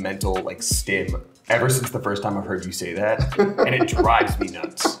like a mental like stim ever since the first time I've heard you say that, and it drives me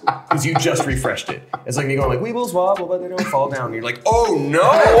nuts because you just refreshed it. It's like me going like weebles wobble, but they don't fall down. And you're like, oh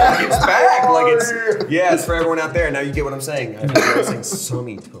no, it's back! Like it's for everyone out there. Now you get what I'm saying. I'm saying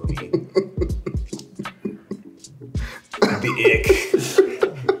summy tummy. The ick.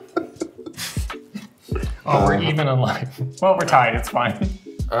 Oh, we're even in life. Well, we're tied. It's fine.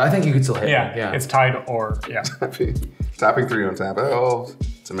 I think you could still hit me. Yeah, it's tied or Tapping 3 untapped elves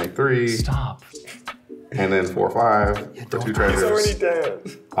to make 3. Stop. And then 4, 5 for 2 treasures. He's already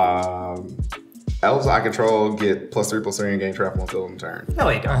dead. Elves I control get +3/+3 and gain trample until end turn. No,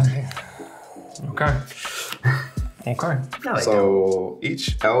 they don't. Okay. Okay. No, they So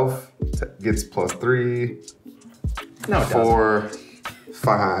each elf gets +3, don't. No, it 4,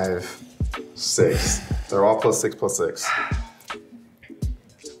 5, 6. They're all +6/+6.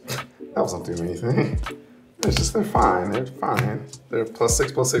 Elves don't do anything. It's just they're fine. They're fine. They're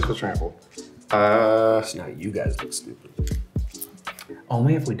 +6/+6 with trample. Now you guys look stupid.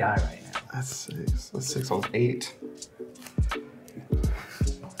 Only if we die right now. That's 6. That's 6 on 8.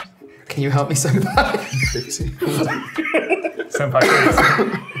 Can you help me, Senpai? 15. Senpai,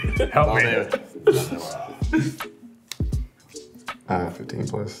 please. Help me. 15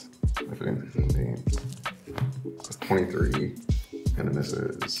 plus 15 plus 23. And then this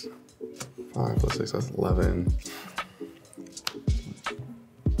is 5 plus 6, that's 11.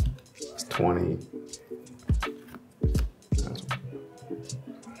 That's 20.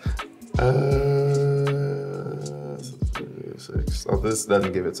 Six. So this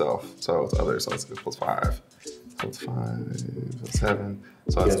doesn't give itself. So it's other, so it's +5. So it's 5, so 7.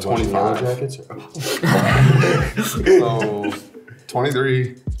 So it's 25. So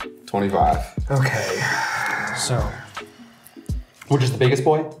 23, 25. Okay. So, which is the biggest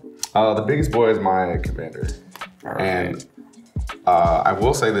boy? The biggest boy is my commander. And I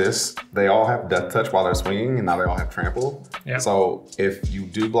will say this, they all have death touch while they're swinging, and now they all have trample. Yeah. So if you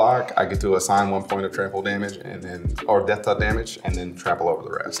do block, I get to assign 1 point of trample damage and then, or death touch damage, and then trample over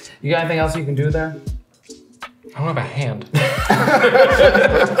the rest. You got anything else you can do there? I don't have a hand.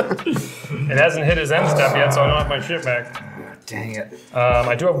 It hasn't hit his end step yet, so I don't have my shit back. Dang it.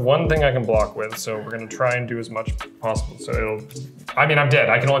 I do have one thing I can block with, so we're gonna try and do as much possible. So it'll, I mean, I'm dead.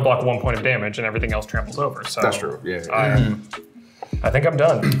 I can only block 1 point of damage, and everything else tramples over. So That's true. Yeah. I think I'm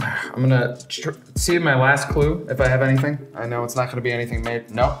done. I'm gonna see my last clue if I have anything. I know it's not gonna be anything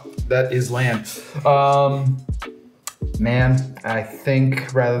made. No, that is land. Man, I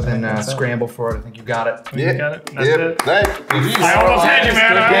think rather than scramble for it, I think you got it. You got it? That's it? Hey, I almost had you,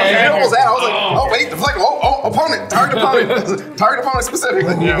 man. I almost had. I was like, oh wait, deflect. Oh, opponent. Target opponent. Target opponent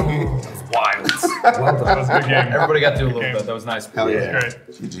specifically. Wild. Well done. That was a good game. Everybody got to do a little bit. That was nice. Hell yeah. Great.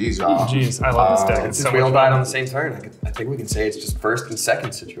 GG's, y'all. Jeez, I love this deck. It's Since so we all much died fun. on the same turn, I think we can say it's just first and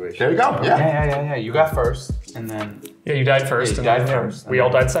second situation. There you go. Yeah. Yeah. You got first, and then Yeah, you died first. you and died then, first, We all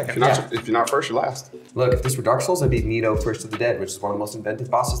died second. If you're not first, you're last. Look, if this were Dark Souls, I'd be Nito, First of the Dead, which is one of the most inventive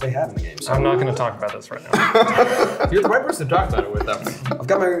bosses they have in the game. So I'm not going to talk about this right now. you're the right person to talk about it with. Them. I've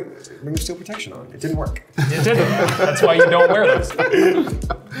got my Ring of Steel protection on. It didn't work. You didn't. That's why you don't wear those.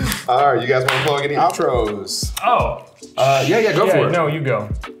 All right, you guys want to plug any outros? Oh. Yeah, go for it. No, you go.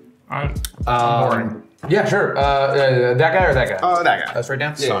 I'm boring. Yeah, sure. That guy or that guy? Oh, that guy. That's right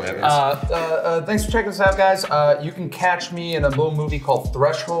down. Yeah. Thanks for checking us out, guys. You can catch me in a little movie called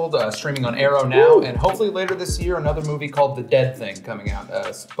Threshold, streaming on Arrow now, and hopefully later this year, another movie called The Dead Thing coming out.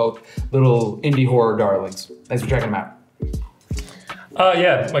 Both little indie horror darlings. Thanks for checking them out.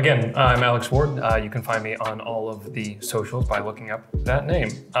 Again, I'm Alex Ward. You can find me on all of the socials by looking up that name.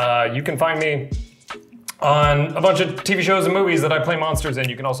 You can find me on a bunch of TV shows and movies that I play monsters in.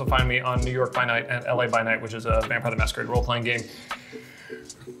 You can also find me on New York by Night and LA by Night, which is a Vampire the Masquerade role-playing game.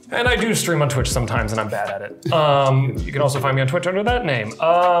 And I do stream on Twitch sometimes, and I'm bad at it. You can also find me on Twitch under that name.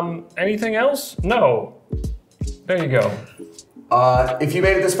 Anything else? No. There you go. If you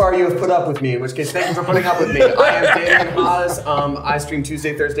made it this far, you have put up with me, in which case, thank you for putting up with me. I am Damien Haas. I stream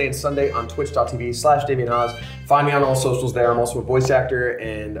Tuesday, Thursday, and Sunday on twitch.tv/Damien Haas. Find me on all socials there. I'm also a voice actor,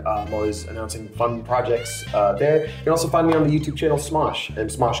 and I'm always announcing fun projects there. You can also find me on the YouTube channel Smosh and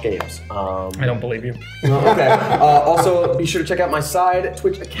Smosh Games. I don't believe you. Okay. Also, be sure to check out my side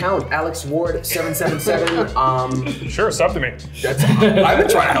Twitch account, AlexWard777. Sure, sub to me. I've been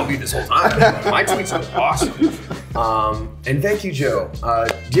trying to help you this whole time. My tweets are awesome. And thank you, Joe. Do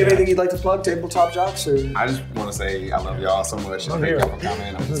you have anything you'd like to plug, Tabletop Jocks? Or? I just want to say I love y'all so much. And thank here. y'all for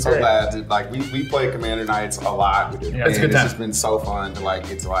coming. I'm so great. glad to, we play Commander Nights a lot. Yeah, and it's a good it's time. just been so fun to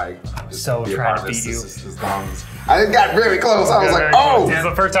get to just So be a trying part to of this. beat you. As long as I got very close. I was like, oh! This is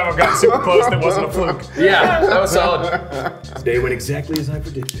the first time I've gotten super close that wasn't a fluke. Yeah, that was solid. They went exactly as I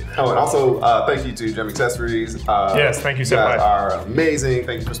predicted. Oh, and also thank you to Gem Accessories. Yes, thank you so guys much. are amazing.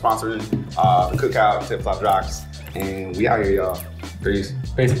 Thank you for sponsoring the Cookout, Tabletop Jocks. And we out here, y'all. Peace.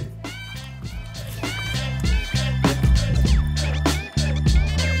 Peace.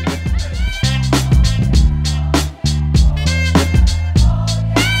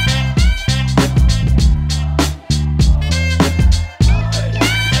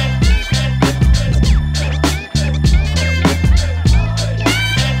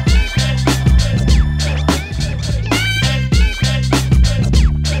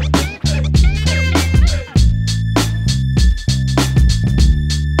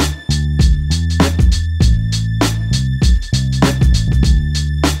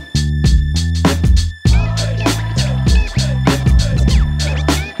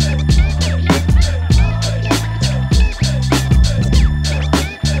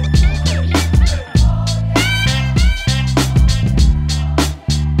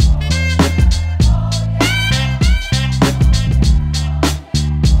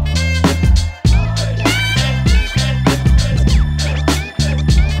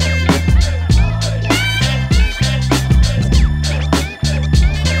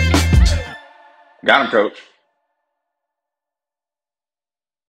 Got him, coach.